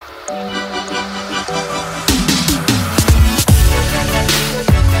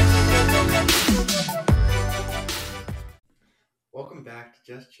Welcome back to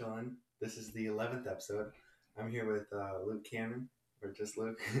Just Chillin'. This is the 11th episode. I'm here with Luke Cannon, or just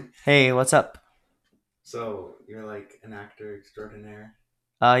Luke. Hey, what's up? So, you're like an actor extraordinaire?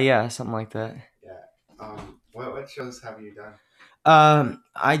 Yeah, something like that. Yeah. What shows have you done?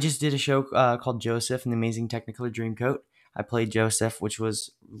 I just did a show called Joseph and the Amazing Technicolor Dreamcoat. I played Joseph, which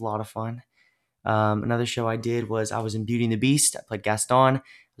was a lot of fun. Another show I did was I was in Beauty and the Beast. I played Gaston. I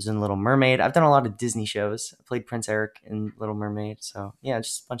was in Little Mermaid. I've done a lot of Disney shows. I played Prince Eric in Little Mermaid. So, yeah,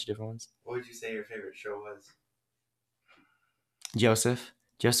 just a bunch of different ones. What would you say your favorite show was? Joseph.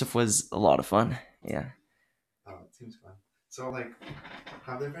 Joseph was a lot of fun. Yeah. Oh, it seems fun. So, like,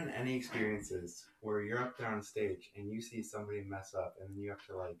 have there been any experiences where you're up there on stage and you see somebody mess up and you have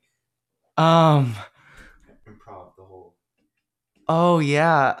to, like, Um. improv the whole... Oh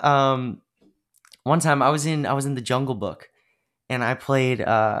yeah. One time I was in the Jungle Book, and I played.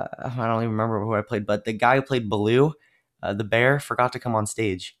 I don't even remember who I played, but the guy who played Baloo, the bear, forgot to come on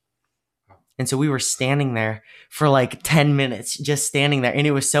stage, and so we were standing there for like 10 minutes, just standing there, and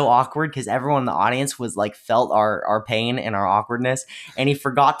it was so awkward because everyone in the audience was like felt our pain and our awkwardness, and he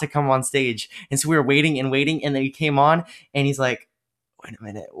forgot to come on stage, and so we were waiting, and then he came on, and he's like, "Wait a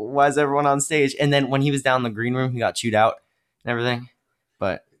minute, why is everyone on stage?" And then when he was down in the green room, he got chewed out and everything,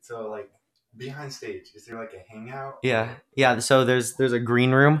 but. So, like, behind stage, is there like a hangout? Yeah. So there's a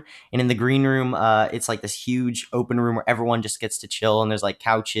green room, and in the green room, it's like this huge open room where everyone just gets to chill, and there's like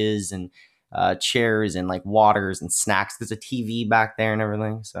couches and chairs and like waters and snacks. There's a TV back there and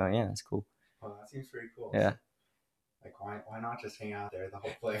everything. So yeah, it's cool. Oh, that seems pretty cool. Yeah. Like, why not just hang out there the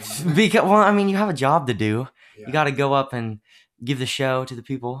whole play? Because, well, I mean, you have a job to do. Yeah. You got to go up and give the show to the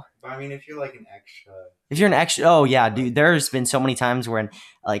people. But I mean, if you're like an extra... If you're an extra, oh yeah, dude, there's been so many times when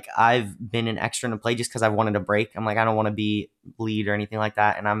like I've been an extra in a play just because I wanted a break. I'm like, I don't want to be lead or anything like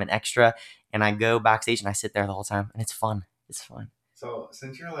that, and I'm an extra, and I go backstage and I sit there the whole time, and it's fun. It's fun. So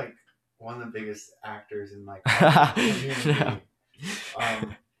since you're like one of the biggest actors in like No.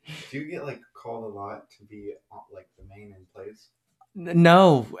 Do you get like called a lot to be like the main in plays?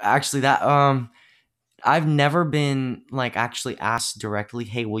 No, actually, that I've never been like actually asked directly,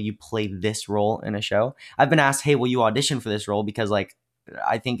 "Hey, will you play this role in a show?" I've been asked, "Hey, will you audition for this role?" Because like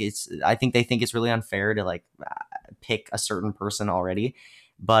I think they think it's really unfair to like pick a certain person already,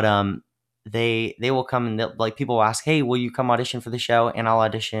 but they will come and like people will ask, "Hey, will you come audition for the show?" And I'll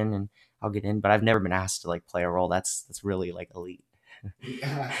audition and I'll get in, but I've never been asked to like play a role. That's really like elite.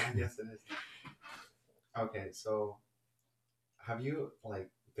 Yeah, I guess it is. Okay, so have you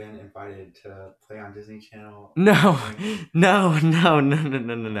like been invited to play on Disney Channel? No.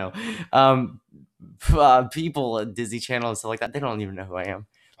 People at Disney Channel and stuff like that, they don't even know who I am.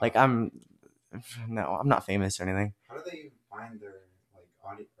 Like I'm not famous or anything. How do they find their like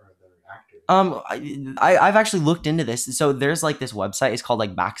audience or their actors? I've actually looked into this. So there's like this website, it's called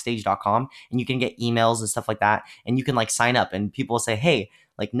like backstage.com, and you can get emails and stuff like that, and you can like sign up, and people will say, "Hey,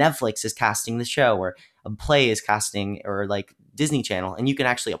 like Netflix is casting the show, or a play is casting, or like Disney Channel," and you can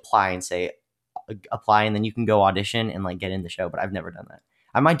actually apply and say apply, and then you can go audition and like get in the show. But I've never done that.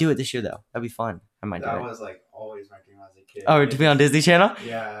 I might do it this year though. That'd be fun. I might do it. That was like always my dream as a kid. Oh, to be on Disney Channel?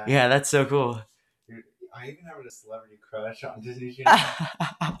 Yeah. Yeah, that's so cool. Dude, I even have a celebrity crush on Disney Channel.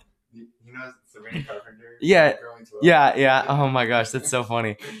 You know Sabrina Carpenter? Yeah. Yeah. Oh my gosh, that's so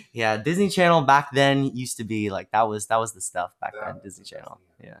funny. Yeah, Disney Channel back then used to be like that was the stuff back then. Disney Channel.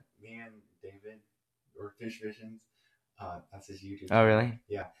 Yeah. Me and David, or Fish Visions, that's his YouTube channel. Oh really?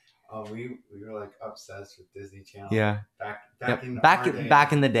 Yeah. We were like obsessed with Disney Channel. Yeah.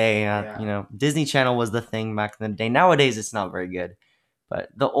 Back in the day, you know, Disney Channel was the thing back in the day. Nowadays, it's not very good, but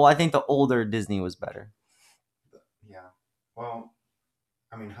I think the older Disney was better. Yeah. Well,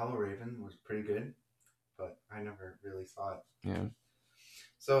 I mean, Hello Raven was pretty good, but I never really saw it. Yeah.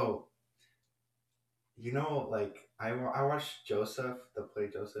 So, you know, like I watched Joseph, the play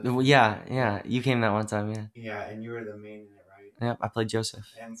Joseph. Yeah. You came that one time, yeah. Yeah, and you were the main in it, right? Yep, I played Joseph.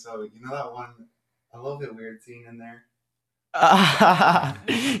 And so, you know that one, a little bit weird scene in there?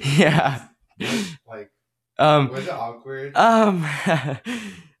 Yeah. Like, was it awkward?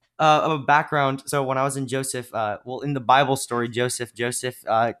 Background. So when I was in Joseph, in the Bible story, Joseph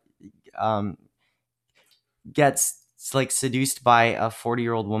gets like seduced by a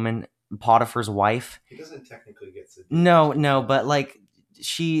 40-year-old woman, Potiphar's wife. He doesn't technically get seduced. No, but like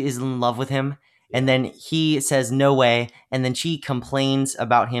she is in love with him. And then he says no way, and then she complains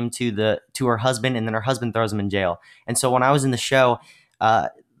about him to her husband, and then her husband throws him in jail. And so when I was in the show,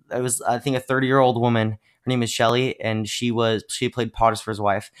 it was I think a 30-year-old woman Her name is Shelly, and she played Potiphar's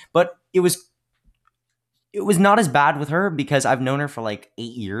wife. But it was not as bad with her because I've known her for like 8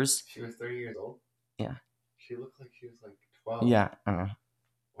 years. She was 30 years old? Yeah. She looked like she was like 12. Yeah, I don't know.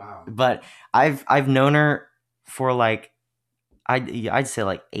 Wow. But I've known her for like I'd say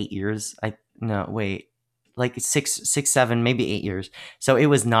like 8 years. No, wait. Like six, 7, maybe 8 years. So it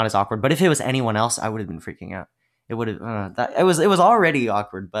was not as awkward. But if it was anyone else, I would have been freaking out. It would have that it was already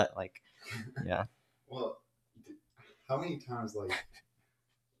awkward, but like yeah. Well, how many times like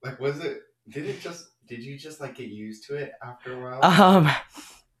was it? Did you just like get used to it after a while?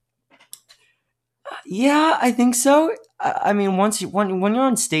 Yeah, I think so. I mean, when you're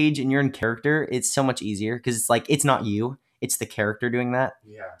on stage and you're in character, it's so much easier because it's like it's not you, it's the character doing that.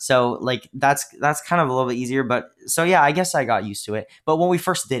 Yeah. So like that's kind of a little bit easier. But so yeah, I guess I got used to it. But when we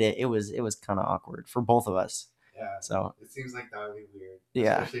first did it, it was kind of awkward for both of us. Yeah. So it seems like that would be weird.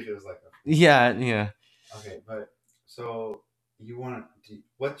 Yeah. Especially if it was like yeah. Okay, but so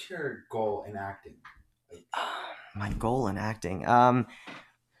what's your goal in acting? Like, My goal in acting.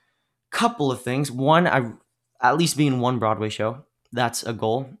 Couple of things. One, I at least be in one Broadway show. That's a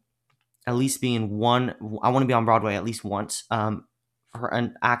goal. At least be in one. I want to be on Broadway at least once. For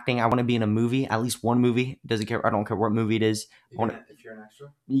an acting, I want to be in a movie, at least one movie. Doesn't care. I don't care what movie it is. if you're an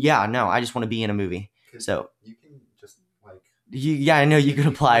extra, Yeah, no, I just want to be in a movie. 'Cause So you can just like yeah, I know you can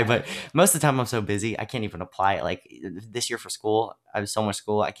apply, but most of the time I'm so busy I can't even apply. Like this year for school, I have so much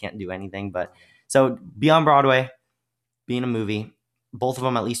school I can't do anything. But so be on Broadway, be in a movie, both of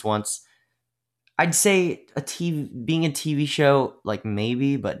them at least once. I'd say being a TV show, like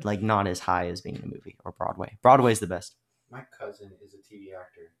maybe, but like not as high as being in a movie or Broadway. Broadway's the best. My cousin is a TV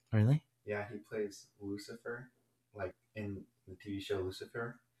actor. Really? Yeah, he plays Lucifer, like in the TV show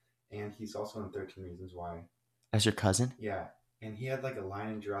Lucifer, and he's also in 13 Reasons Why. That's your cousin? Yeah, and he had like a line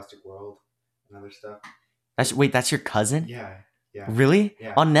in Jurassic World and other stuff. That's your cousin? Yeah. Really?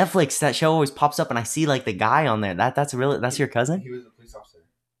 Yeah. On Netflix, that show always pops up, and I see like the guy on there. That's your cousin? He was a police officer,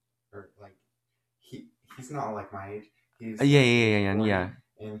 or like he's not like my age. He's Yeah.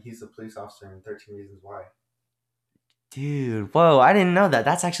 And he's a police officer in 13 Reasons Why. Dude, whoa! I didn't know that.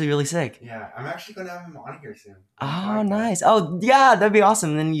 That's actually really sick. Yeah, I'm actually gonna have him on here soon. Oh, nice. Oh, yeah, that'd be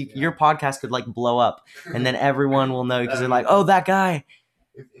awesome. Then your podcast could like blow up, and then everyone will know because they're like, "Oh, that guy."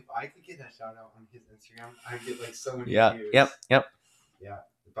 If I could get a shout out on his Instagram, I'd get like so many views. Yep. Yeah,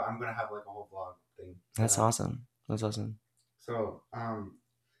 but I'm gonna have like a whole vlog thing. That's awesome. So,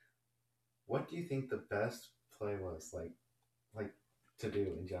 what do you think the best play was like to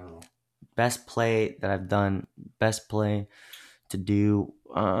do in general? Best play that I've done. Best play to do.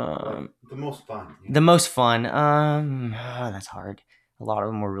 Like, the most fun. The most fun. That's hard. A lot of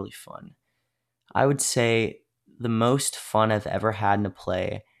them were really fun. I would say the most fun I've ever had in a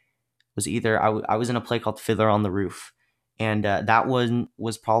play was either I was in a play called Fiddler on the Roof, and that one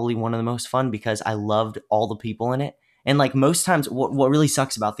was probably one of the most fun because I loved all the people in it. And like most times, what really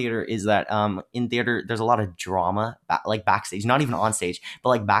sucks about theater is that in theater there's a lot of drama, like backstage, not even on stage, but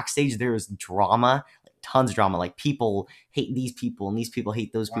like backstage there's drama, like tons of drama. Like people hate these people and these people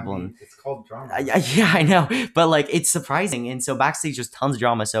hate those people, and it's called drama. Yeah, I know, but like it's surprising, and so backstage there's tons of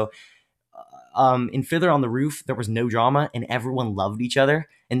drama. So in Fiddler on the Roof, there was no drama and everyone loved each other.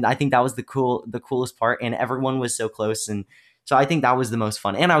 And I think that was the coolest part. And everyone was so close. And so I think that was the most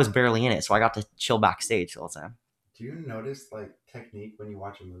fun. And I was barely in it. So I got to chill backstage all the time. Do you notice like technique when you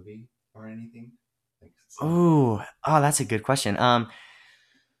watch a movie or anything? Like, oh, that's a good question.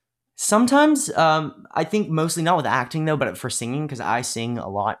 Sometimes I think mostly not with acting though, but for singing, because I sing a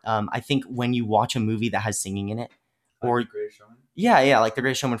lot. I think when you watch a movie that has singing in it, or The Greatest Showman? Yeah, like The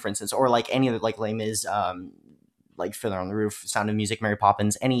Greatest Showman, for instance, or like any other like Les Mis, like Fiddler on the Roof, Sound of Music, Mary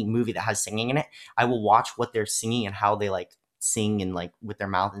Poppins, any movie that has singing in it, I will watch what they're singing and how they like sing and like with their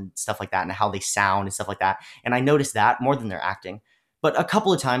mouth and stuff like that, and how they sound and stuff like that. And I noticed that more than their acting. But a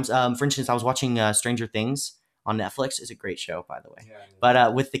couple of times, for instance, I was watching Stranger Things on Netflix. It's a great show, by the way. Yeah,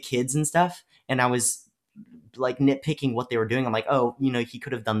 but with the kids and stuff, and I was like nitpicking what they were doing. I'm like, oh, he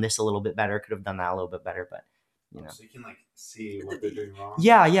could have done this a little bit better, could have done that a little bit better, but. So you can like see what they're doing wrong.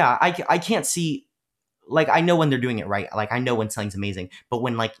 Yeah. I can't see, like I know when they're doing it right. Like I know when something's amazing, but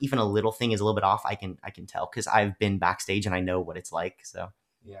when like even a little thing is a little bit off, I can tell because I've been backstage and I know what it's like. So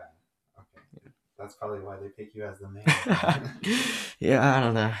yeah, okay, that's probably why they pick you as the main. Yeah, I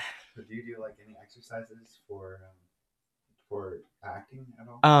don't know. But do you do like any exercises for acting at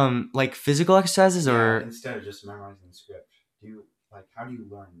all? Like physical exercises or instead of just memorizing the script, how do you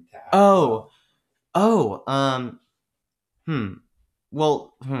learn to act? Wow.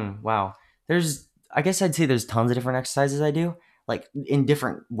 I guess I'd say there's tons of different exercises I do. like in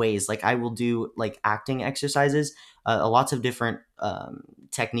different ways. Like I will do like acting exercises, lots of different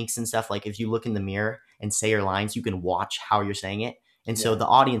techniques and stuff. Like if you look in the mirror and say your lines, you can watch how you're saying it. And so Yeah. the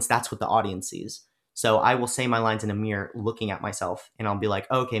audience, that's what the audience sees. So I will say my lines in a mirror looking at myself and I'll be like,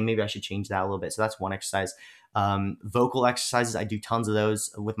 oh, okay, maybe I should change that a little bit. So that's one exercise. Vocal exercises, I do tons of those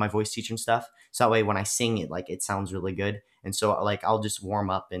with my voice teacher and stuff. So that way when I sing it, like it sounds really good. And so like I'll just warm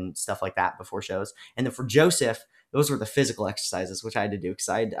up and stuff like that before shows. And then for Joseph, those were the physical exercises, which I had to do because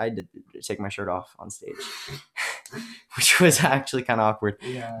I had to take my shirt off on stage, which was actually kind of awkward.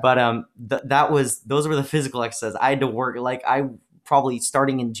 Yeah. But those were the physical exercises. I had to work like I probably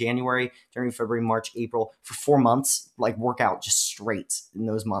starting in January, during February, March, April for 4 months, like work out just straight in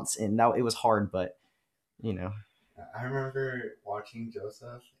those months. And now it was hard, but you know. I remember watching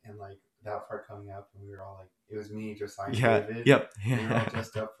Joseph and like that part coming up, and we were all like, it was me, Josiah, and Yeah. David. Yep. We were all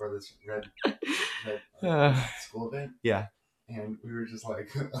dressed up for this red school event. Yeah. And we were just like,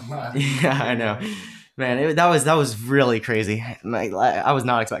 laughing. Yeah, I know, man. That was really crazy. Like, I was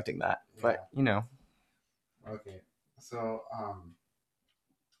not expecting that, but you know. Okay, so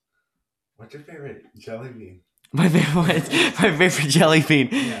what's your favorite jelly bean? My favorite jelly bean.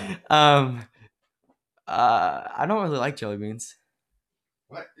 Yeah. I don't really like jelly beans.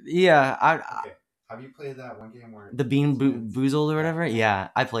 What? Yeah, Okay. Have you played that one game where the Bean Boozled or whatever? Yeah,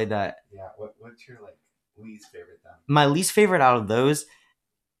 I played that. Yeah. What's your like least favorite then? My least favorite out of those,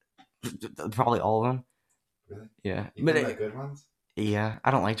 probably all of them. Really? Yeah, but the good ones. Yeah,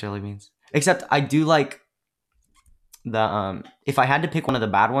 I don't like jelly beans. Except I do like the if I had to pick one of the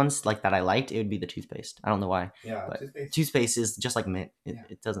bad ones like that I liked, it would be the toothpaste. I don't know why. Yeah, but toothpaste is just like mint.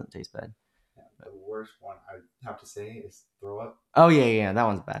 It doesn't taste bad. Yeah, the worst one I have to say is throw up. Oh yeah, that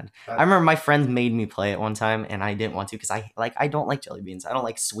one's bad. I remember my friends made me play it one time, and I didn't want to because I don't like jelly beans. I don't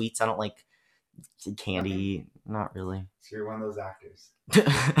like sweets. I don't like candy. Okay. Not really. So you're one of those actors.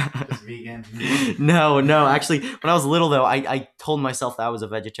 Just vegan. No. Actually, when I was little though, I told myself that I was a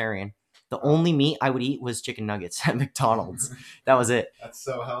vegetarian. The only meat I would eat was chicken nuggets at McDonald's. That was it. That's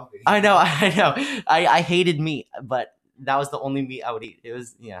so healthy. I know. I hated meat, but that was the only meat I would eat. It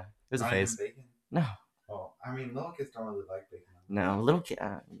was a phase. Bacon? No. Oh, I mean, little kids don't really like bacon. No,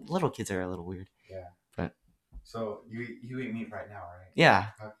 little kids are a little weird. Yeah. But so you eat meat right now, right?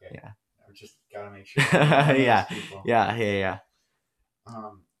 Yeah. Okay. Yeah. I just gotta make sure. Yeah.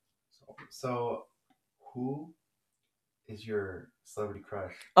 So who is your celebrity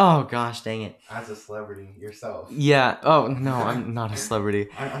crush? Oh gosh, dang it! As a celebrity yourself? Yeah. Oh no, I'm not a celebrity.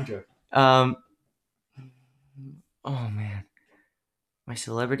 I'm joking. Oh man, my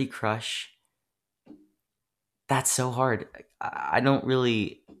celebrity crush. That's so hard. I don't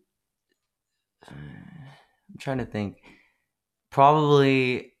really. I'm trying to think.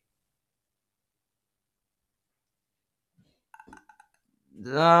 Probably.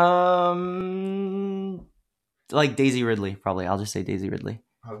 Like Daisy Ridley, probably. I'll just say Daisy Ridley.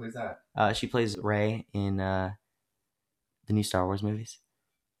 Oh, who's that? She plays Rey in the new Star Wars movies.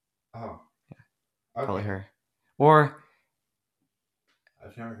 Oh. Yeah. Okay. Probably her. Or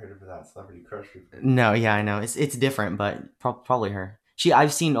I've never heard of that celebrity crush before. No, yeah, I know. It's different, but probably her.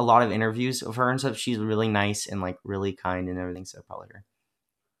 I've seen a lot of interviews of her and stuff. She's really nice and like really kind and everything, so probably her.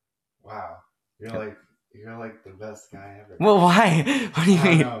 Wow. You're like the best guy ever. Well, why? What do you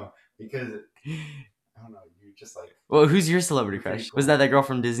mean? No, because I don't know. You're just like. Well, who's your celebrity crush? Cool. Was that girl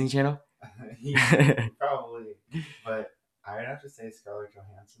from Disney Channel? Probably, but I'd have to say Scarlett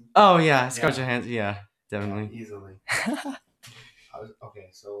Johansson. Oh yeah, Scarlett Johansson. Yeah, definitely. Yeah, easily. Okay,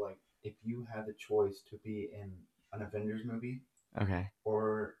 so like, if you had the choice to be in an Avengers movie, okay,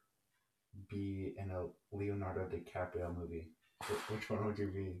 or be in a Leonardo DiCaprio movie, which one would you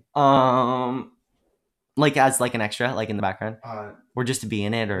be? Like as like an extra, like in the background, or just to be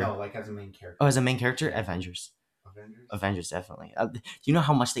in it, or no, like as a main character. Oh, as a main character, Avengers. Avengers, definitely. Do you know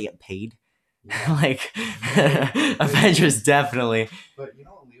how much they get paid? Yeah. Like Avengers, definitely. But you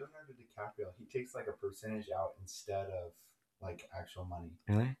know, Leonardo DiCaprio, he takes like a percentage out instead of like actual money.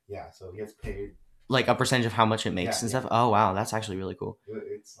 Really? Yeah, so he gets paid like a percentage of how much it makes and stuff. Oh wow, that's actually really cool.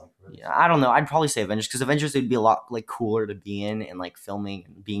 It's like really I don't know. I'd probably say Avengers because Avengers would be a lot like cooler to be in and like filming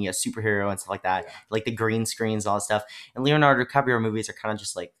and being a superhero and stuff like that. Yeah. Like the green screens, all that stuff. And Leonardo DiCaprio movies are kind of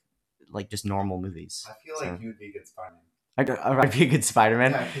just like just normal movies. I feel like you would be a good Spider-Man. I'd be a good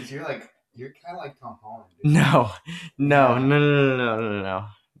Spider-Man. Yeah, because you're kind of like Tom Holland. Dude. No.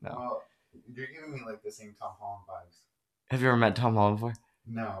 Well, you're giving me like the same Tom Holland vibes. Have you ever met Tom Holland before?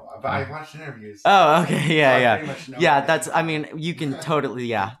 No, but I watched interviews. Oh, okay, yeah. That's. I mean, you can totally.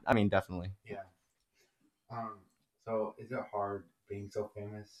 Yeah, I mean, definitely. Yeah. So is it hard being so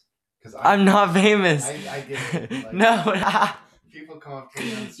famous? Because I'm not famous. I get it. Like, no. people come up to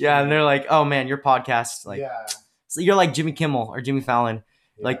me on the street. Yeah, and they're like, "Oh man, your podcast, like, yeah. so you're like Jimmy Kimmel or Jimmy Fallon,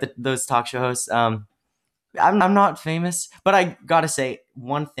 like those talk show hosts." I'm not famous, but I gotta say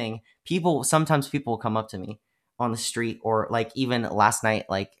one thing: sometimes people will come up to me on the street, or like even last night,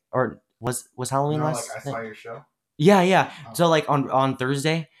 like, or was Halloween No, last like I night? saw your show. Yeah. Oh. So like on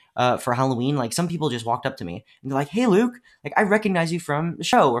Thursday, for Halloween, like some people just walked up to me and they're like, "Hey Luke, like I recognize you from the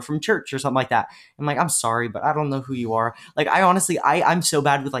show or from church or something like that." I'm like, "I'm sorry, but I don't know who you are." Like I honestly, I'm so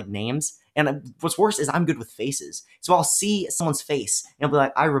bad with like names, and what's worse is I'm good with faces. So I'll see someone's face and I'll be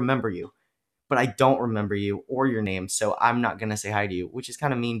like, "I remember you." But I don't remember you or your name, so I'm not gonna say hi to you, which is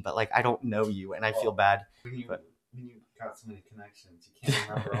kind of mean. But like, I don't know you, and I feel bad. When you But got so many connections, you can't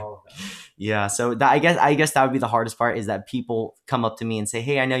remember all of them. yeah, so that I guess that would be the hardest part is that people come up to me and say,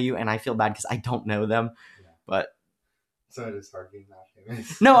 "Hey, I know you," and I feel bad because I don't know them. Yeah. But so it is hard being not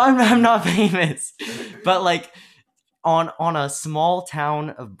famous. no, I'm not famous. But like on a small town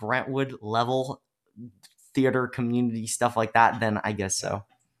of Brentwood level theater community stuff like that, then I guess so.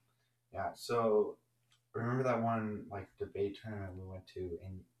 Yeah. So remember that one like debate tournament we went to,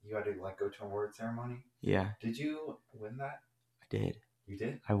 and you had to like go to an award ceremony? Yeah. Did you win that? I did. You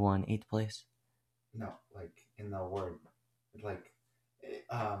did? I won 8th place. No, like in the award, like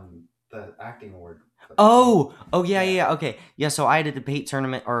the acting award. Oh yeah. Okay, yeah. So I had a debate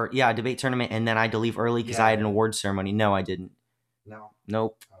tournament, and then I had to leave early because I had an award ceremony. No, I didn't. No.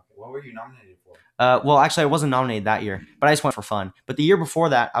 Nope. Okay. What were you nominated for? Well, actually, I wasn't nominated that year, but I just went for fun. But the year before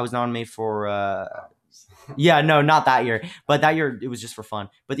that, I was nominated for. Yeah, no, not that year. But that year, it was just for fun.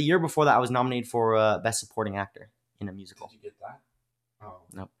 But the year before that, I was nominated for Best Supporting Actor in a musical. Did you get that? Oh.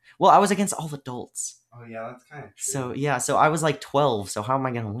 No. Well, I was against all adults. Oh yeah, that's kind of true. So yeah, so I was like 12. So how am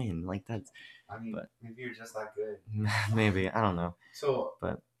I gonna win? Like that's. I mean, maybe you're just that good. Maybe I don't know. So,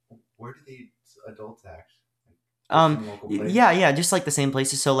 but where do the adults act? Yeah, just like the same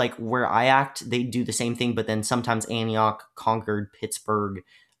places. So like where I act, they do the same thing, but then sometimes Antioch, Concord, Pittsburgh,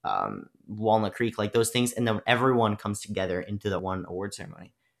 Walnut Creek, like those things, and then everyone comes together into the one award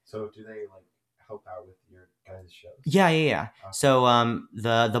ceremony. So do they like help out with your guys' shows? Yeah. Okay. So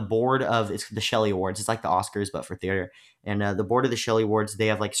the board of it's the Shelley Awards. It's like the Oscars but for theater. And the board of the Shelley Awards, they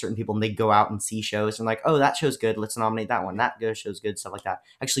have like certain people and they go out and see shows and like, oh, that show's good, let's nominate that one. That show's good, stuff like that.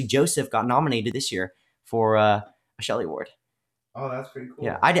 Actually, Joseph got nominated this year for a Shelley Award. Oh, that's pretty cool.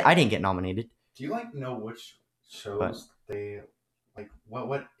 Yeah, I didn't get nominated. Do you like know which shows they like?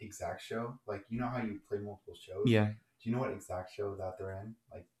 What exact show? Like, you know how you play multiple shows? Yeah. Do you know what exact show that they're in?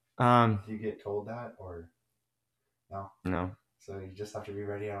 Like, do you get told that or no? No. So you just have to be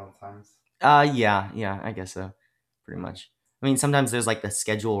ready at all times. Yeah, I guess so. Pretty much. I mean, sometimes there's like the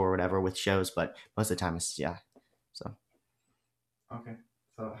schedule or whatever with shows, but most of the time it's so. Okay.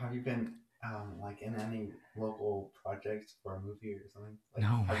 So have you been like in any local projects for a movie or something? Like,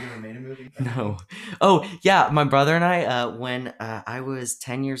 no. Have you ever made a movie? No. Oh yeah, my brother and I, when I was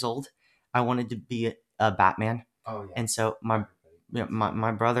 10 years old, I wanted to be a Batman. Oh yeah. And so my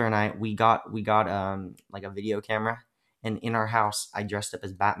brother and I, we got like a video camera, and in our house, I dressed up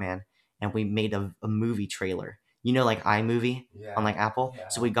as Batman, and we made a movie trailer. You know, like iMovie on like Apple. Yeah.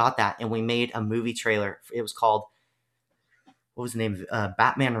 So we got that, and we made a movie trailer. It was called, what was the name?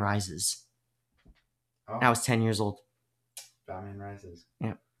 Batman Rises. Oh. I was 10 years old. Batman Rises.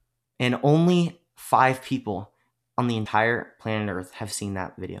 Yeah. And only 5 people on the entire planet Earth have seen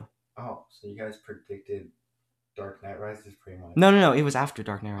that video. Oh, so you guys predicted Dark Knight Rises pretty much. No, it was after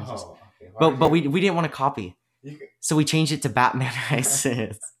Dark Knight Rises. Oh, okay. But we didn't want to copy. So we changed it to Batman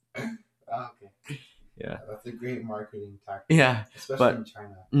Rises. Okay. Yeah. That's a great marketing tactic. Yeah. Especially in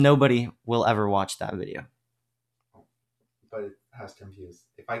China. Nobody will ever watch that video. But it has 10 views.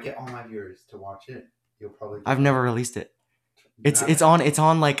 If I get all my viewers to watch it, you'll probably I've never released it. It's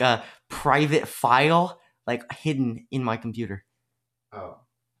on like a private file, like hidden in my computer. Oh.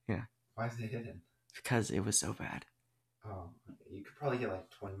 Yeah. Why is it hidden? Because it was so bad. Oh, okay. You could probably get like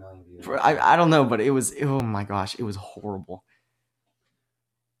 20 million views. I don't know, but it was, oh my gosh, it was horrible.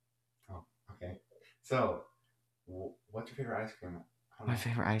 Oh, okay. So, what's your favorite ice cream? My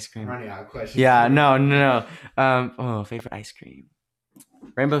favorite ice cream. I'm running out of questions. Yeah, no. Favorite ice cream.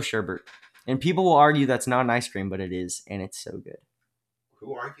 Rainbow sherbet. And people will argue that's not an ice cream, but it is, and it's so good.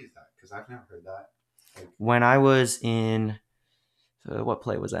 Who argues that? Because I've never heard that. Like, when I was in, what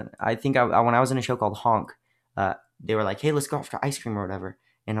play was that? I think when I was in a show called Honk, they were like, hey, let's go out for ice cream or whatever.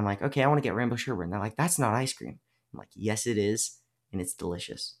 And I'm like, okay, I want to get rainbow sherbet. And they're like, that's not ice cream. I'm like, yes, it is, and it's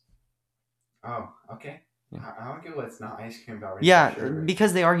delicious. Oh, okay. Yeah. I don't get what's not ice cream about rainbow sherbet.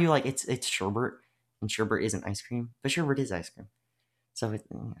 Because they argue like it's sherbet, and sherbet isn't ice cream, but sherbet is ice cream. So I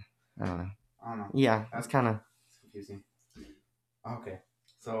don't know. I don't know. Yeah, it's kind of confusing. Okay.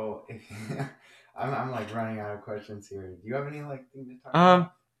 So if I'm like running out of questions here. Do you have any like thing to talk Um.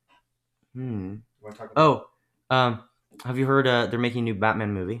 about? Hmm. You want to talk about? Oh. Um. Have you heard? They're making a new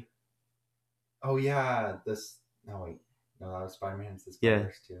Batman movie. Oh yeah, this. No wait, no, that was Spider Man into the Spider Yeah.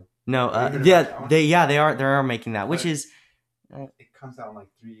 Verse too. No. Have you heard about Yeah. that one? They are making that, which But is. Uh, it comes out in like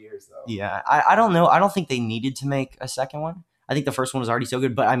 3 years though. yeah. I don't know. I don't think they needed to make a second one. I think the first one was already so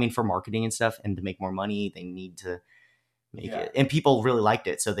good, but I mean, for marketing and stuff, and to make more money, they need to make Yeah, it. And people really liked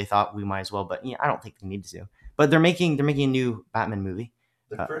it, so they thought we might as well. But yeah, I don't think they need to. But they're making a new Batman movie.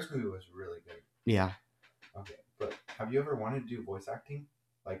 the Uh, first movie was really good. yeah. Okay, but have you ever wanted to do voice acting,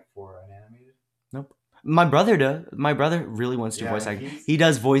 like for an animated? Nope. My brother does. My brother really wants to voice Yeah, act. He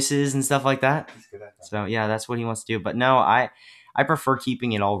does voices and stuff like that. he's good at that. So yeah, that's what he wants to do. But no, I prefer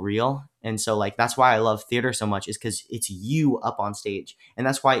keeping it all real. And so like that's why I love theater so much is because it's you up on stage. And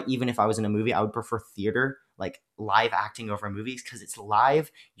that's why even if I was in a movie, I would prefer theater, like live acting over movies, because it's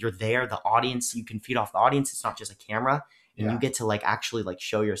live. You're there, the audience, you can feed off the audience. It's not just a camera. And you Yeah, get to like actually like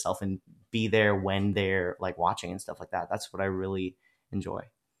show yourself and be there when they're like watching and stuff like that. That's what I really enjoy.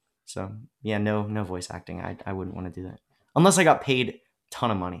 So yeah, no voice acting. I wouldn't want to do that unless I got paid a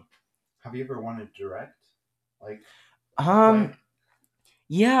ton of money. have you ever wanted to direct, like a Um, play?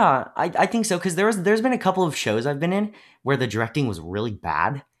 yeah, I think so because there's been a couple of shows I've been in where the directing was really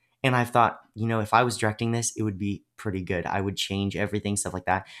bad, and I thought if I was directing this, it would be pretty good. I would change everything, stuff like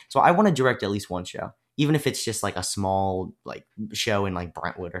that. So I want to direct at least one show, even if it's just like a small like show in like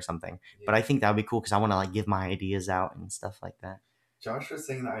Brentwood or something. But Yeah. I think that would be cool because I want to like give my ideas out and stuff like that. Josh was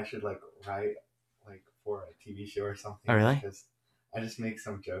saying that I should like write like for a TV show or Oh something really? because I just make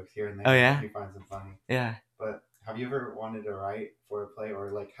some jokes here and Oh there. yeah, He finds them funny. yeah. But have you ever wanted to write for a play or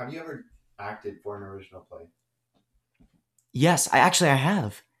like have you ever acted for an original play? Yes, I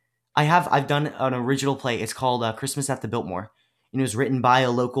have. I've done an original play. It's called Christmas at the Biltmore. And it was written by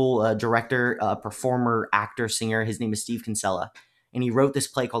a local director, performer, actor, singer. His name is Steve Kinsella. And he wrote this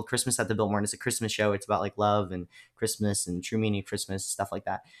play called Christmas at the Biltmore. And it's a Christmas show. It's about like love and Christmas and true meaning of Christmas, stuff like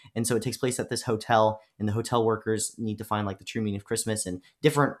that. And so it takes place at this hotel, and the hotel workers need to find like the true meaning of Christmas, and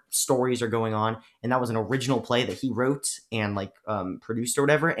different stories are going on. And that was an original play that he wrote and like produced or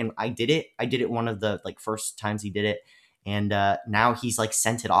whatever. And I did it. I did it one of the like first times he did it, and now he's like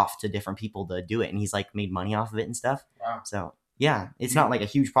sent it off to different people to do it, and he's like made money off of it and stuff. Wow. So yeah, it's Do you, not like a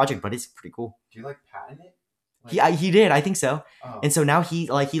huge project, but it's pretty cool. do you like patent it? Like, He did, I think so. oh, And so now he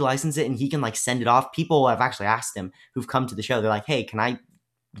licensed it and he can like send it off. People have actually asked him who've come to the show. They're like, "Hey, can I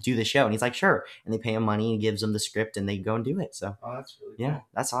do the show?" And he's like, "Sure." And they pay him money and gives them the script, and they go and do it. So oh, that's really yeah, cool.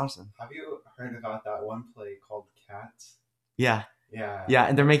 that's awesome. Have you heard about that one play called Cats? Yeah, Yeah. yeah,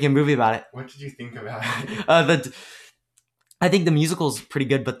 and they're making a movie about it. What did you think about it? The I think the musical's pretty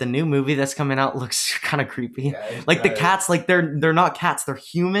good, but the new movie that's coming out looks kind of creepy. Yeah, it Like the does. cats, like they're not cats, they're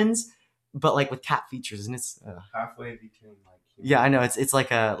humans, but like with cat features, and it's Halfway between like yeah, I know human- it's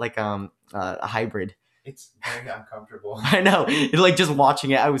like a hybrid. It's very uncomfortable. I know, like just watching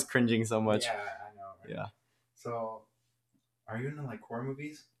it, I was cringing so much. Yeah, I know. Right? Yeah. So, are you into like horror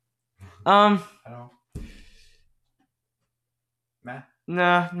movies? Um, I don't. Matt.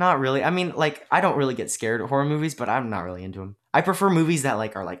 nah, not really. I mean, like I don't really get scared at horror movies, but I'm not really into them. I prefer movies that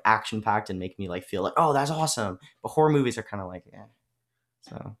like are like action packed and make me like feel like, oh, that's awesome. But horror movies are kind of like, yeah.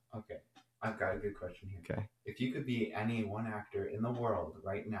 So Okay, I've got a good question here. okay, If you could be any one actor in the world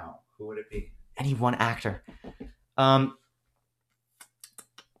right now, who would it be? any one actor. Um,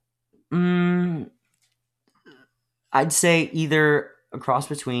 mm, I'd say either a cross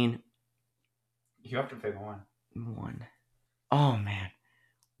between You have to pick one. one. Oh man,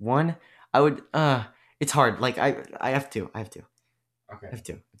 one. I would. It's hard. Like I have to. I have to. I Okay. have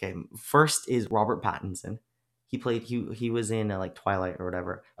to. Okay. First is Robert Pattinson. He was in like Twilight or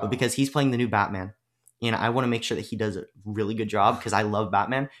whatever, but Oh. because he's playing the new Batman, and I want to make sure that he does a really good job because I love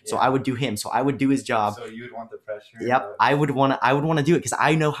Batman. So Yeah. I would do him. So I would do his job. So you would want the pressure. Yep, I would want to do it because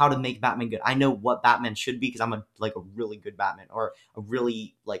I know how to make Batman good. I know what Batman should be because I'm a really good Batman or a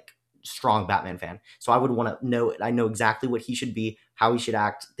really like strong Batman fan. So I would want to know. I know exactly what he should be, how he should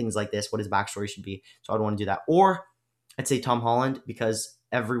act, things like this, what his backstory should be. So I'd want to do that. Or I'd say Tom Holland because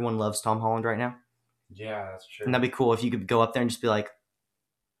everyone loves Tom Holland right now, Yeah, that's true. and that'd be cool if you could go up there and just be like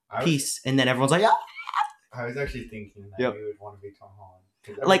I was, peace, and then everyone's like, yeah. I was actually thinking that Yep. you would want to be Tom Holland.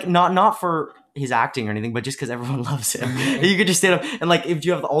 'Cause Like not for his acting or anything, but just because everyone loves him. You could just stand up and like if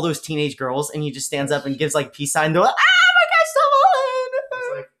you have all those teenage girls and he just stands up and gives like peace sign, they're like, ah, my guy's Tom Holland.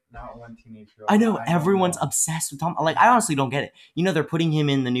 there's like not one teenage girl. I know don't everyone's know. obsessed with Tom. Like I honestly don't get it. They're putting him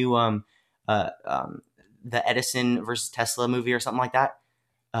in the new uh um the Edison versus Tesla movie or something like that.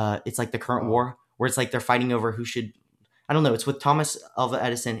 It's like the current Oh. war where it's like they're fighting over who should I don't know. It's with Thomas Alva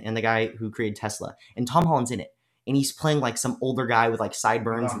Edison and the guy who created Tesla, and Tom Holland's in it, and he's playing like some older guy with like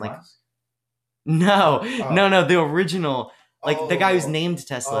sideburns Elon and like Musk? no, Oh. no, the original, like the guy who's Oh. named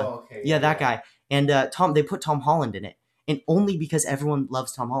Tesla. Oh, okay. Yeah, that guy. And they put Tom Holland in it, and only because everyone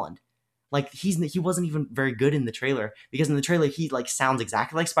loves Tom Holland. Like he wasn't even very good in the trailer, because in the trailer he like sounds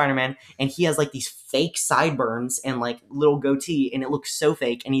exactly like Spider-Man, and he has like these fake sideburns and like little goatee, and it looks so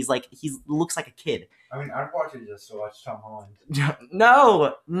fake, and he looks like a kid. I mean, I'd watch it just to watch Tom Holland.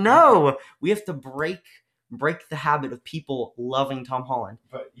 No, we have to break the habit of people loving Tom Holland.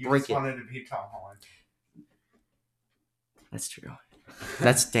 But you Break just it. wanted to be Tom Holland. That's true.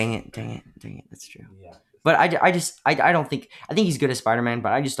 That's dang it. That's true. Yeah. But I don't think, I think he's good as Spider-Man,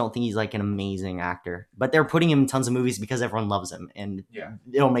 but I just don't think he's like an amazing actor. But they're putting him in tons of movies because everyone loves him, and Yeah.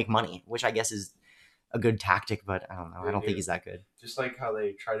 it'll make money, which I guess is a good tactic. But I don't know. I They don't do. think he's that good. Just like how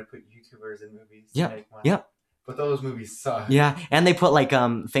they try to put YouTubers in movies Yep, to make money. yep. But those movies suck. Yeah, and they put like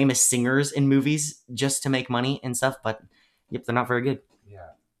famous singers in movies just to make money and stuff. But yep, they're not very good. Yeah.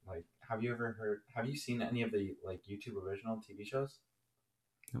 Like, have you seen any of the like YouTube original TV shows?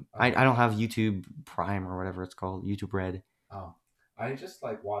 I don't have YouTube Prime or whatever it's called, YouTube Red. Oh, I just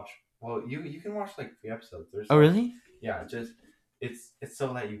like watch. Well, you can watch like 3 episodes. There's Oh, really? Yeah, just it's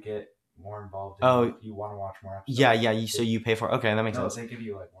so that you get more involved. Oh. You want to watch more episodes. Yeah. So you pay for, okay, that makes No, sense. they give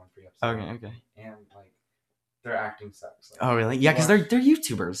you like 1 free episode. Okay. And like their acting sucks. Like, Oh, really? Yeah, because they're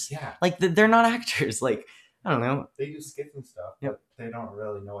YouTubers. Yeah. Like they're not actors. Like, I don't know. They do skits and stuff, Yep. but they don't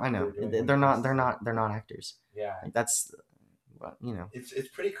really know what I know they're doing. they're not actors. Yeah. Like, that's, well, you know. It's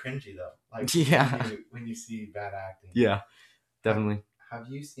pretty cringy though. Like Yeah. when you see bad acting. Yeah, definitely. Have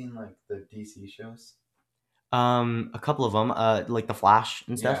you seen like the DC shows? A couple of them, like the Flash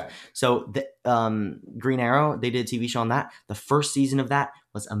and stuff. Yeah. So the Green Arrow, they did a TV show on that. The first season of that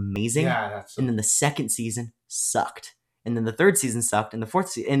was amazing. Yeah, that's. And then the second season sucked. And then the third season sucked, and the fourth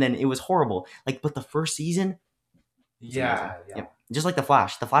season, and then it was horrible. Like, but the first season, Yeah. Yep. Just like the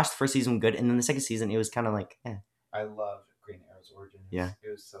Flash. The Flash, the first season was good, and then the second season, it was kind of like, eh. I loved Green Arrow's origin. Yeah. It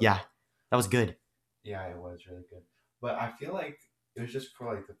was so. Yeah, that was good. Yeah, it was really good. But I feel like it was just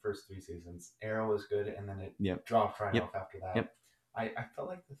for like the first 3 seasons. Arrow was good, and then it dropped right off after that. Yep. I felt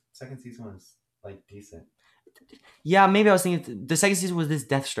like the second season was like decent. Yeah, maybe I was thinking the second season was this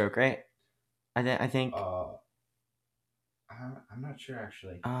Deathstroke, right? I think. I'm not sure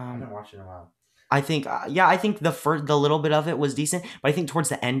actually. I haven't watched it in a while. I think I think the little bit of it was decent, but I think towards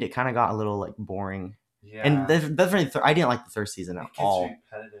the end it kind of got a little like boring. Yeah. And definitely, I didn't like the third season at all.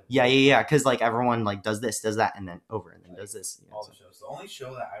 Repetitive. Yeah, because like everyone like does this, does that, and then over, and then does this. All the shows. The only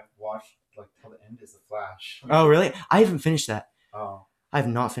show that I've watched like till the end is The Flash. Oh, really? I haven't finished that. Oh. I have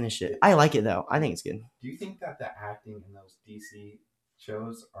not finished it. I like it though. I think it's good. Do you think that the acting in those DC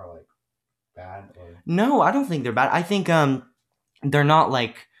shows are like bad or? No, I don't think they're bad. I think they're not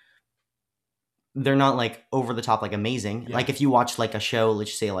like over the top like amazing. Yeah. Like if you watch like a show,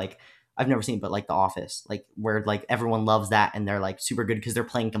 let's just say like I've never seen it, but like The Office, like where like everyone loves that and they're like super good because they're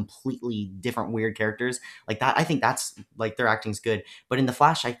playing completely different weird characters. Like that, I think that's like their acting's good. But in The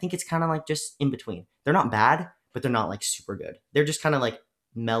Flash, I think it's kind of like just in between. They're not bad, but they're not like super good. They're just kind of like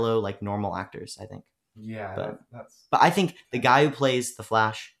mellow, like normal actors, I think. Yeah, but I think the guy who plays the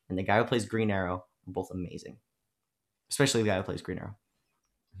Flash and the guy who plays Green Arrow are both amazing. Especially the guy who plays Green Arrow.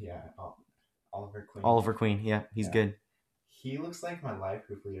 Yeah, Oliver Queen. Oliver Queen, yeah, he's good. He looks like my life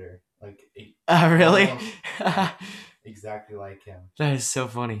group leader. Like, really? Exactly like him. That is so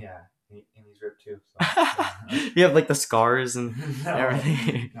funny. Yeah, and he's ripped too. So. You have like the scars and no,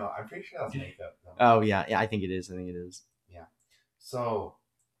 everything. No, I'm pretty sure that's makeup. Though. Oh yeah, I think it is. Yeah. So,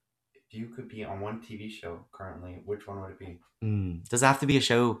 if you could be on one TV show currently, which one would it be? Does it have to be a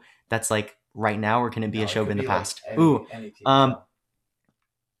show that's like right now, or can it be a show in the past? Like any TV show.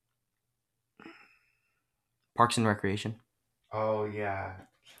 Parks and Recreation. Oh yeah.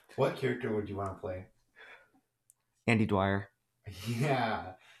 What character would you want to play? Andy Dwyer.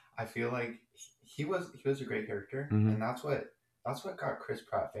 Yeah, I feel like he was a great character, and that's what got Chris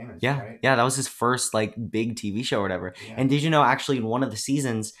Pratt famous. Yeah, right? Yeah, that was his first like big TV show or whatever. Yeah. And did you know actually in one of the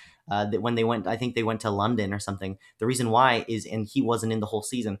seasons that when they went, I think they went to London or something. The reason why is, and he wasn't in the whole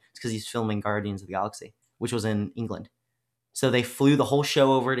season, it's because he's filming Guardians of the Galaxy, which was in England. So they flew the whole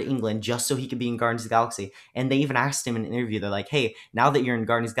show over to England just so he could be in Guardians of the Galaxy. And they even asked him in an interview, they're like, hey, now that you're in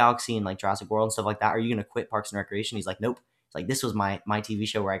Guardians of the Galaxy and like Jurassic World and stuff like that, are you going to quit Parks and Recreation? He's like, nope. It's like, this was my TV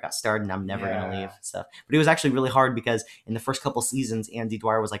show where I got started and I'm never going to leave and stuff. But it was actually really hard because in the first couple seasons, Andy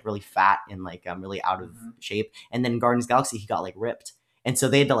Dwyer was like really fat and like really out of shape. And then in Guardians of the Galaxy, he got like ripped. And so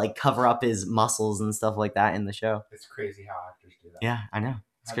they had to like cover up his muscles and stuff like that in the show. It's crazy how actors do that. Yeah, I know.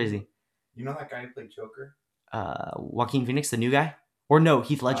 It's crazy. You know that guy who played Joker? Joaquin Phoenix, the new guy, or no,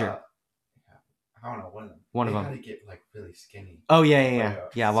 Heath Ledger. I don't know, one of them. One of They them. had to get like really skinny. Oh yeah,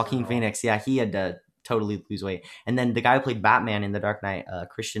 certain Joaquin role. Phoenix. Yeah, he had to totally lose weight. And then the guy who played Batman in The Dark Knight,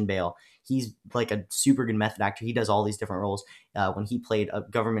 Christian Bale. He's like a super good method actor. He does all these different roles. When he played a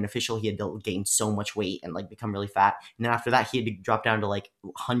government official, he had to gain so much weight and like become really fat. And then after that, he had to drop down to like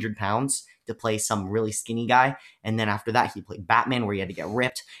 100 pounds to play some really skinny guy. And then after that, he played Batman, where he had to get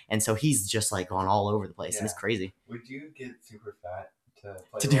ripped. And so he's just like gone all over the place, and it's crazy. Would you get super fat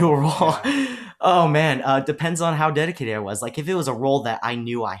to do a role? Yeah. Oh man, depends on how dedicated I was. Like if it was a role that I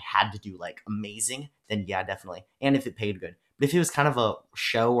knew I had to do like amazing, then yeah, definitely. And if it paid good. But if it was kind of a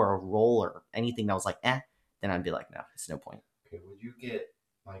show or a role or anything that was like then I'd be like, no, it's no point. Okay, would you get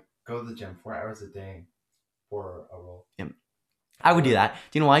like go to the gym 4 hours a day for a role? Yeah. I would do that.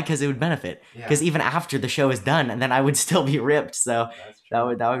 Do you know why? Because it would benefit. Because even after the show is done, and then I would still be ripped. So that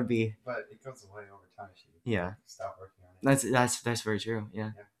would be. But it goes away over time. Yeah. Stop working on it. That's very true.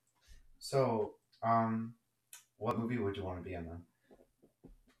 Yeah. So, what movie would you want to be in then?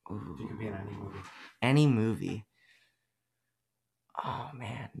 If you could be in any movie. Any movie. Oh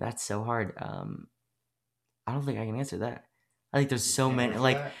man, that's so hard. I don't think I can answer that. I think there's so many.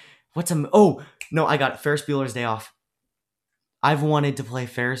 Like, what's a? Oh no, I got it. Ferris Bueller's Day Off. I've wanted to play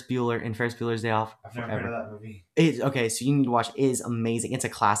Ferris Bueller in Ferris Bueller's Day Off. I've never heard of that movie. Okay, so you need to watch. It is amazing. It's a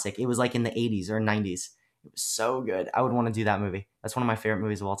classic. It was like in the 80s or 90s. It was so good. I would want to do that movie. That's one of my favorite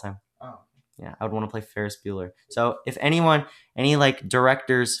movies of all time. Oh. Yeah, I would want to play Ferris Bueller. So if anyone, any like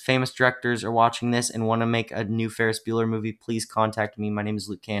directors, famous directors are watching this and want to make a new Ferris Bueller movie, please contact me. My name is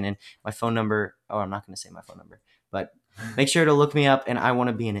Luke Cannon. My phone number, I'm not going to say my phone number, but make sure to look me up and I want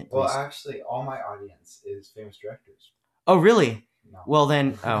to be in it, please. Well, actually, all my audience is famous directors. Oh, really? No. Well,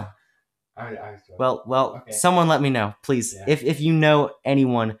 then, okay. Someone let me know, please. Yeah. If you know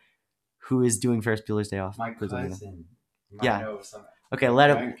anyone who is doing Ferris Bueller's Day Off, my please cousin. Let me know. Yeah. Know some okay,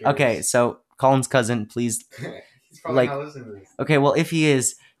 let him. Okay, so Colin's cousin, please. He's probably not listening to this. Okay, well, if he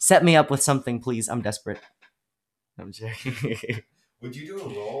is, set me up with something, please. I'm desperate. I'm joking. Would you do a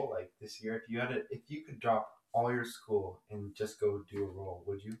role like this year if you could drop all your school and just go do a role?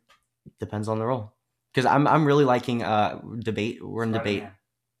 Would you? Depends on the role. Because I'm really liking debate. We're in debate.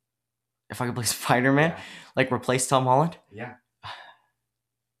 If I could play Spider-Man, like replace Tom Holland. Yeah.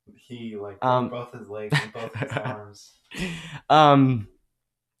 He like broke both his legs and both his arms.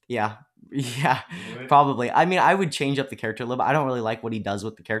 Yeah, probably. I mean, I would change up the character a little bit. I don't really like what he does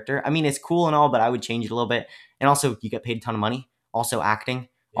with the character. I mean, it's cool and all, but I would change it a little bit. And also, you get paid a ton of money. Also, acting.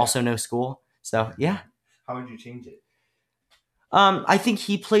 Yeah. Also, no school. So yeah. How would you change it? I think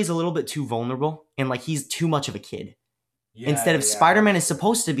he plays a little bit too vulnerable and like he's too much of a kid. Instead of Spider-Man is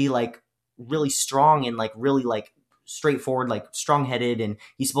supposed to be like really strong and like really like straightforward, like strong-headed, and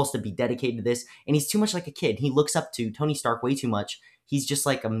he's supposed to be dedicated to this, and he's too much like a kid. He looks up to Tony Stark way too much. He's just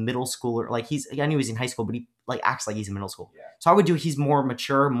like a middle schooler. Like I knew he's in high school, but he like acts like he's in middle school. Yeah. So I would do he's more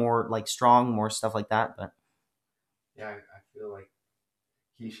mature, more like strong, more stuff like that. But yeah, I feel like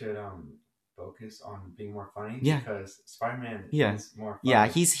he should focus on being more funny. Yeah. Because Spider-Man is more funny. Yeah,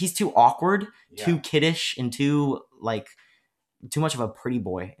 he's too awkward, too kiddish, and too much of a pretty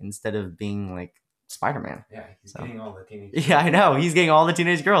boy instead of being like Spider-Man. Yeah, he's getting all the teenage Yeah, I know. He's getting all the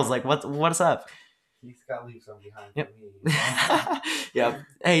teenage girls. Like, what's up? He's got to leave some behind for me. Yep.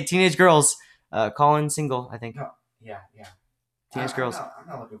 Hey, teenage girls. Colin single, I think. No. Yeah. Teenage girls. I'm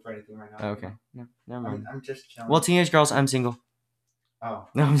not looking for anything right now. Okay. No, never mind. I'm just chilling. Well, teenage girls, I'm single. Oh.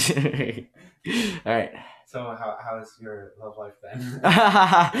 No, I'm kidding. All right. So how is your love life then?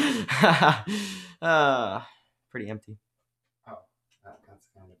 Pretty empty. Oh, that's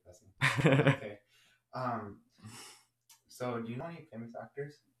kind of depressing. Okay. So do you know any famous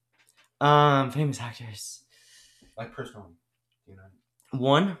actors? Famous actors. Like personally, do you know?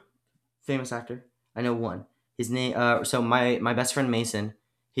 One famous actor. I know one. His name. So my best friend Mason,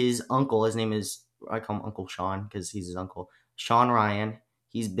 his uncle. His name is, I call him Uncle Sean because he's his uncle. Sean Ryan.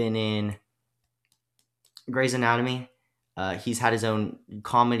 He's been in Grey's Anatomy. He's had his own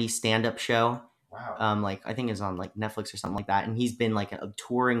comedy stand-up show. Wow. Like I think it's on like Netflix or something like that. And he's been like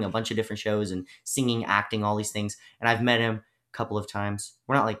touring a bunch of different shows and singing, acting, all these things. And I've met him a couple of times.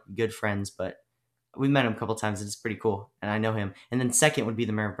 We're not like good friends, but we met him a couple of times and it's pretty cool. And I know him. And then second would be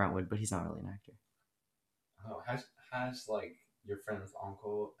the Mayor of Brentwood, but he's not really an actor. Oh, has like your friend's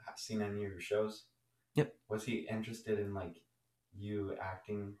uncle seen any of your shows? Yep. Was he interested in like you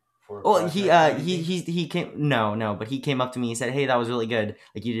acting? Well, he came but he came up to me. He said, "Hey, that was really good.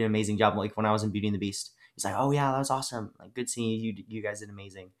 Like you did an amazing job. Like when I was in Beauty and the Beast." He's like, "Oh yeah, that was awesome. Like good seeing you. You guys did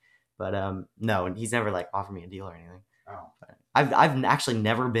amazing." But no, he's never like offered me a deal or anything. Oh. But I've actually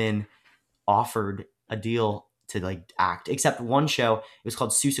never been offered a deal to like act. Except one show, it was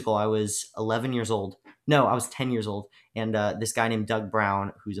called Seussical. I was 11 years old. No, I was 10 years old, and this guy named Doug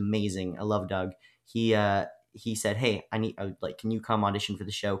Brown, who's amazing. I love Doug. He said, "Hey, like, can you come audition for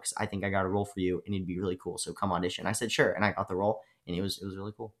the show? Because I think I got a role for you, and it'd be really cool. So come audition." I said, "Sure," and I got the role, and it was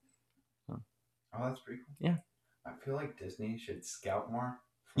really cool. Oh, that's pretty cool. Yeah. I feel like Disney should scout more.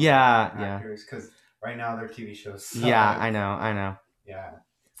 Yeah, actors, because right now their TV shows suck. Yeah, I know. Yeah.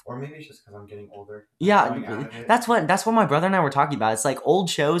 Or maybe it's just because I'm getting older. Yeah, that's what my brother and I were talking about. It's like old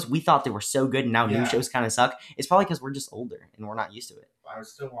shows, we thought they were so good, and now new shows kind of suck. It's probably because we're just older and we're not used to it. I would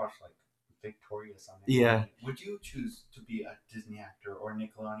still watch like Victorious on Nickelodeon. Yeah. Would you choose to be a Disney actor or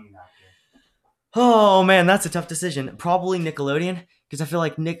Nickelodeon actor? Oh man, that's a tough decision. Probably Nickelodeon, because I feel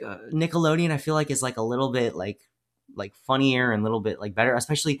like Nickelodeon, I feel like is like a little bit like funnier and a little bit like better,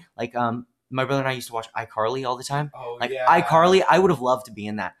 especially like my brother and I used to watch iCarly all the time. Oh Like yeah. iCarly, I would have loved to be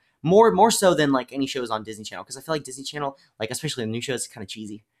in that more so than like any shows on Disney Channel, because I feel like Disney Channel, like especially the new shows, is kind of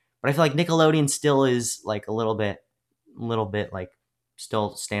cheesy. But I feel like Nickelodeon still is like a little bit like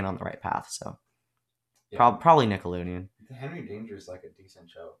still staying on the right path. So Yeah. probably Nickelodeon. The Henry Danger is like a decent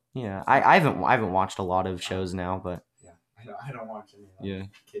show. Yeah, I haven't watched a lot of shows now, but Yeah, I don't watch any Yeah.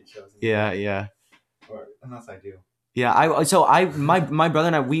 kid shows. yeah. Or unless I do. Yeah, my brother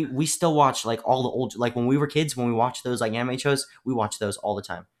and I, we still watch like all the old, like when we were kids, when we watched those like anime shows, we watched those all the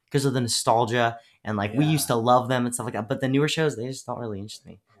time because of the nostalgia, and like we used to love them and stuff like that. But the newer shows, they just don't really interest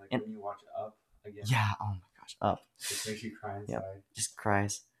me. Like And- when you watch Up again. Yeah, oh my gosh, Up. It makes you cry inside. Yep. Just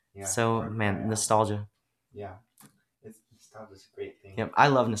cries. Yeah. So or man, cry out. nostalgia. Yeah. Nostalgia's a great thing. Yep, I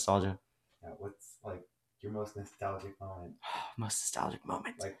love nostalgia. Yeah, what's like your most nostalgic moment? Most nostalgic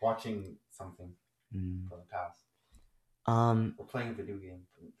moment. Like watching something from the past. Or playing a video game.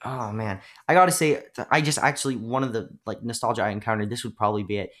 Oh man, I gotta say, I just actually one of the like nostalgia I encountered. This would probably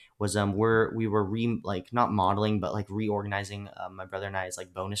be it. Was we were not modeling, but like reorganizing my brother and I's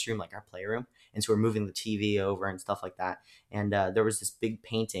like bonus room, like our playroom, and so we're moving the TV over and stuff like that. And there was this big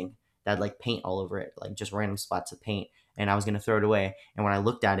painting that had like paint all over it, like just random spots of paint. And I was gonna throw it away. And when I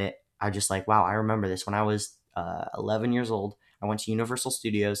looked at it, I just like, wow, I remember this. When I was 11 years old, I went to Universal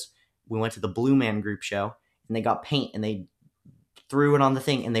Studios. We went to the Blue Man Group show, and they got paint and they threw it on the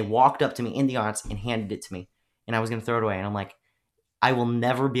thing, and they walked up to me in the audience and handed it to me, and I was gonna throw it away, and I'm like, I will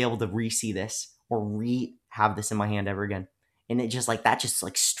never be able to re-see this or have this in my hand ever again. And it just like that just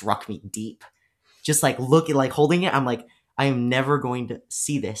like struck me deep. Just like looking, like holding it, I'm like, I am never going to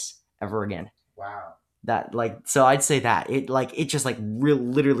see this ever again. Wow. That like, so I'd say that it just like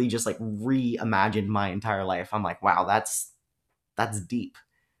literally just like reimagined my entire life. I'm like, wow, that's deep.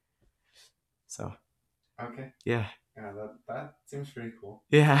 So Okay. yeah. Yeah, that seems pretty cool.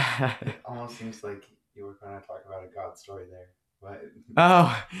 Yeah. It almost seems like you were going to talk about a God story there, but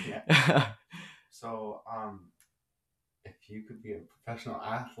Oh. Yeah. So, if you could be a professional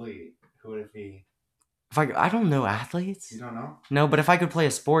athlete, who would it be? If I don't know athletes. You don't know? No, but if I could play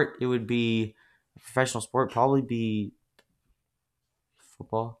a sport, it would be a professional sport. Probably be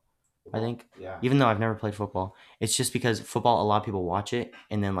football. I think. Yeah. Even though I've never played football, it's just because football, a lot of people watch it,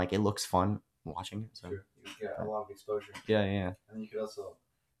 and then like it looks fun watching it. So. True. You get a lot of exposure. Yeah. And you could also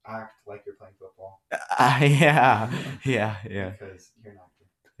act like you're playing football. Yeah. Because you're an actor.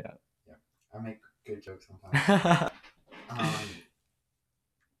 Yeah. I make good jokes sometimes.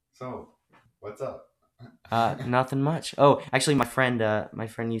 So, what's up? Nothing much. Oh, actually, my friend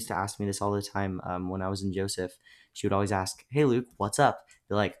used to ask me this all the time. When I was in Joseph, she would always ask, "Hey, Luke, what's up?"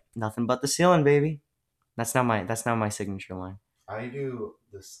 Be like, "Nothing but the ceiling, baby." That's now my signature line. I do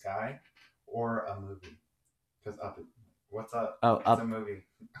the sky or a movie. Because what's up? Oh, it's Up. a movie.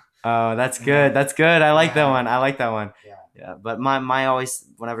 Oh, that's good. That's good. I like that Yeah. one. I like that one. Yeah. Yeah. But my always,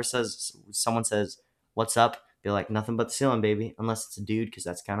 whenever someone says, "What's up?" Be like, "Nothing but the ceiling, baby." Unless it's a dude, because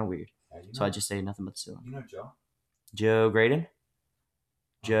that's kind of weird. Yeah, So I just say nothing but the ceiling. You know Joe? Joe Graydon?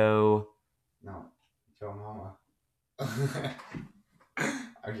 Joe. No, Joe Mama.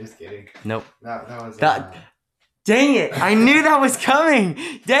 I'm just kidding. Nope. That was. Dang it! I knew that was coming.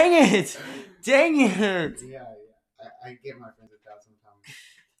 Dang it! Yeah. I get my friends with that sometimes.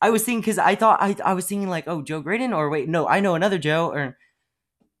 I was thinking, because I thought I was thinking like, oh, Joe Graydon, or wait, no, I know another Joe. Or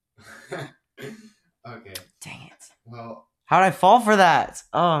Okay. dang it! Well, How did I fall for that?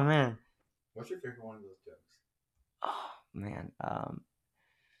 Oh man. what's your favorite one of those jokes? Oh man.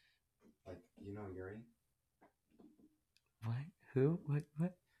 Like, you know Yuri? What? Who?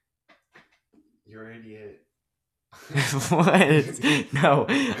 What? You're an idiot. What? No.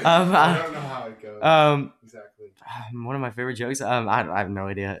 I don't know how it goes. Exactly. One of my favorite jokes. I have no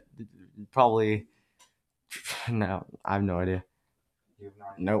idea. Probably. No, I have no idea. You have no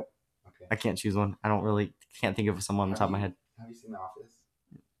idea? Nope. Okay. I can't choose one. I don't really can't think of someone on the top of my head. Have you seen The Office?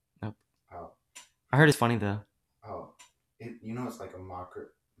 Nope. Oh. I heard it's funny though. Oh. It's like a I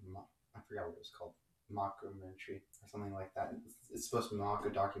forgot what it was called. Mockumentary or something like that. It's supposed to mock a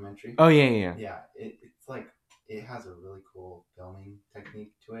documentary. Oh yeah. Yeah. It's like it has a really cool filming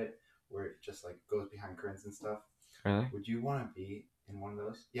technique to it where it just like goes behind curtains and stuff. Really? Would you want to be in one of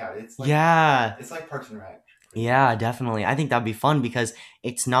those? Yeah, it's like Parks and Rec. Yeah, definitely. I think that'd be fun because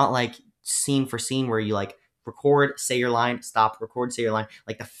it's not like scene for scene where you like record, say your line, stop, record, say your line.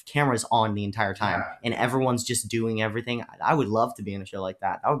 Like the camera's on the entire time and everyone's just doing everything. I would love to be in a show like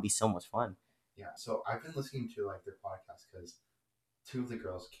that. That would be so much fun. Yeah, so I've been listening to like their podcast because two of the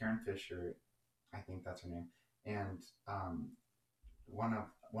girls, Karen Fisher, I think that's her name, and one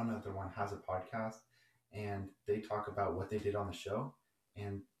of the one has a podcast, and they talk about what they did on the show,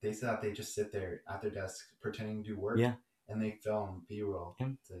 and they said that they just sit there at their desk pretending to do work, and they film B-roll.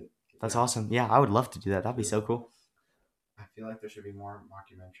 Yeah. That's awesome. Yeah, I would love to do that. That'd be so cool. I feel like there should be more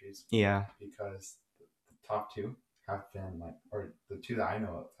mockumentaries. Yeah. Because the top two have been like, or the two that I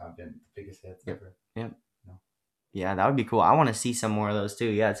know of have been the biggest hits ever. Yep. Yeah, that would be cool. I want to see some more of those too.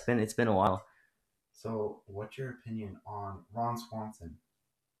 Yeah, it's been a while. So, what's your opinion on Ron Swanson?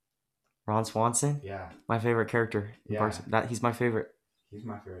 Ron Swanson? Yeah. My favorite character. Yeah. He's my favorite. He's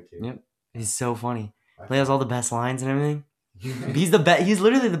my favorite too. Yep. He's so funny. He has all the best lines and everything. He's the best. He's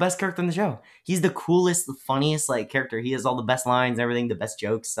literally the best character in the show. He's the coolest, the funniest like character. He has all the best lines, and everything, the best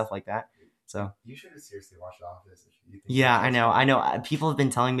jokes, stuff like that. So you should have seriously watched The Office. Yeah, I know. People have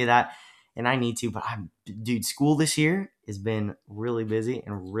been telling me that, and I need to. But dude, school this year has been really busy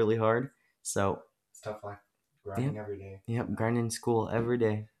and really hard. So it's tough life, grinding every day. Yep, grinding school every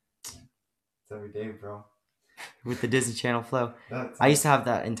day. It's every day, bro. With the Disney Channel flow. I used to have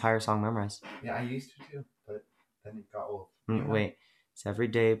that entire song memorized. Yeah, I used to too, but then it got old. Wait, it's every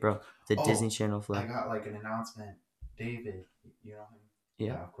day, bro. The Disney Channel flow. I got like an announcement. David, you know him?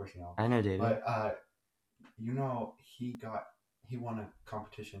 Yeah, of course you know. I know David. But he won a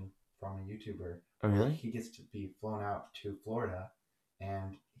competition from a YouTuber. Oh really? He gets to be flown out to Florida,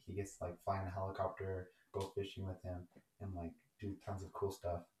 and he gets to like fly in a helicopter, go fishing with him, and like do tons of cool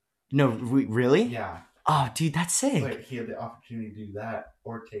stuff. No, really? Yeah. Oh, dude, that's sick. But he had the opportunity to do that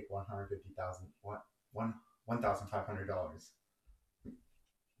or take $1,500.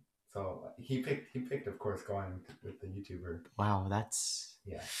 So he picked of course going with the YouTuber. Wow, that's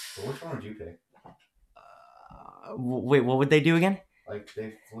But which one would you pick? Wait, what would they do again? Like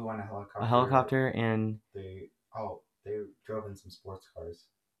they flew on a helicopter. A helicopter and they drove in some sports cars,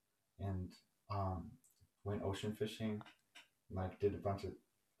 and went ocean fishing, like did a bunch of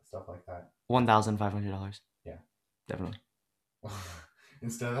stuff like that. $1,500. Yeah, definitely.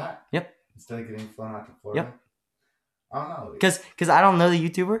 Instead of that. Yep. Instead of getting flown out to Florida. Yep. I don't know. Because I don't know the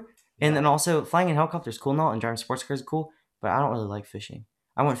YouTuber, and then also flying in helicopters is cool and all, and driving sports cars is cool, but I don't really like fishing.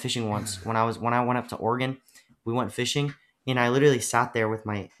 I went fishing once when I went up to Oregon. We went fishing, and I literally sat there with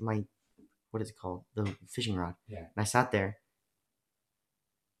my what is it called, the fishing rod. Yeah. And I sat there,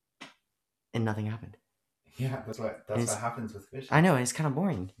 and nothing happened. Yeah, that's what happens with fishing. I know, it's kind of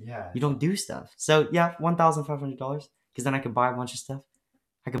boring. Yeah. You don't do stuff. So yeah, $1,500, because then I could buy a bunch of stuff.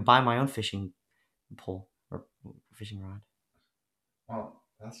 I could buy my own fishing pole or fishing rod. Well,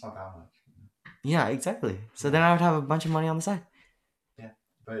 that's not that much. Yeah, exactly. So then I would have a bunch of money on the side. Yeah,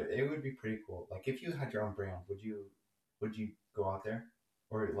 but it would be pretty cool. Like if you had your own brand, would you go out there,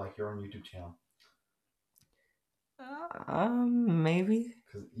 or like your own YouTube channel? Maybe.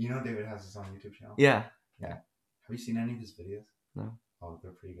 Because David has his own YouTube channel. Yeah. Have you seen any of his videos? No. Oh,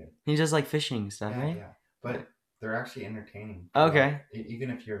 they're pretty good. He does like fishing stuff, right? Yeah, but they're actually entertaining. Okay. Like, even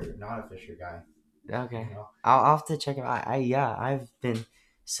if you're not a fisher guy. Okay. I'll have to check it out. I've been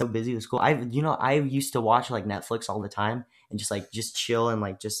so busy with school. I used to watch like Netflix all the time and just chill and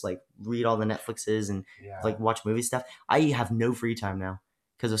like read all the Netflixes and like watch movie stuff. I have no free time now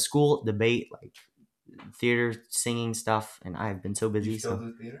because of school, debate, like theater, singing stuff, and I've been so busy. You still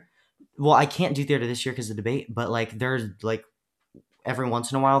do theater? Well, I can't do theater this year because of debate, but like there's like every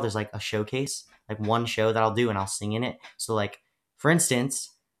once in a while there's like a showcase, like one show that I'll do and I'll sing in it. So like for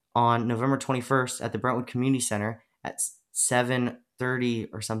instance, on November 21st at the Brentwood Community Center at 7:30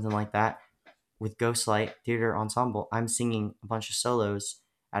 or something like that with Ghostlight Theater Ensemble, I'm singing a bunch of solos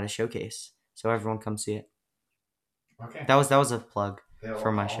at a showcase. So everyone come see it. Okay. That was a plug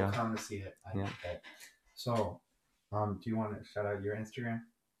for my show. Come to see it. Okay. So, do you want to shout out your Instagram?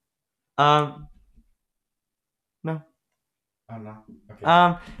 No. Oh no.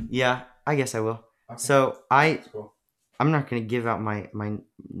 Okay. Yeah, I guess I will. Okay. So That's cool. I'm not gonna give out my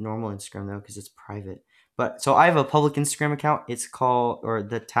normal Instagram though because it's private. But so I have a public Instagram account. It's called, or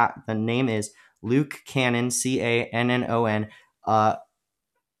the name is Luke Cannon, Cannon.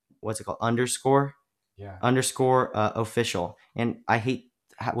 What's it called? Yeah. Official. And I hate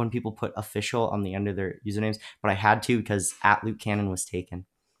when people put official on the end of their usernames, but I had to because at Luke Cannon was taken.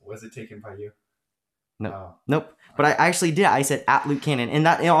 Was it taken by you? Nope. Oh. Nope. But I actually did. I said at Luke Cannon, and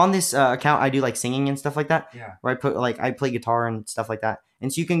that, you know, on this account I do like singing and stuff like that. Yeah. Where I put like I play guitar and stuff like that,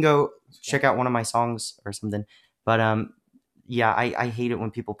 and so you can go check out one of my songs or something. But yeah, I hate it when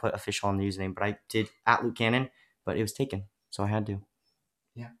people put official on the username. But I did at Luke Cannon, but it was taken, so I had to.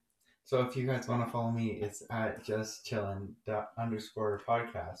 Yeah. So if you guys want to follow me, it's at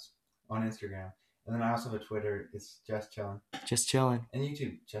justchillin_podcast on Instagram. And then I also have a Twitter. It's just chillin. Just chilling. And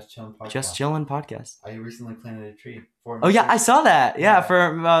YouTube, just chillin podcast. Just chilling podcast. I recently planted a tree for. Oh yeah, I saw that. Yeah, Yeah.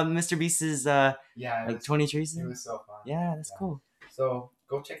 for Mr. Beast's yeah, like 20 trees. It was so fun. Yeah, that's cool. So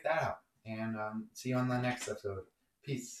go check that out, and see you on the next episode. Peace.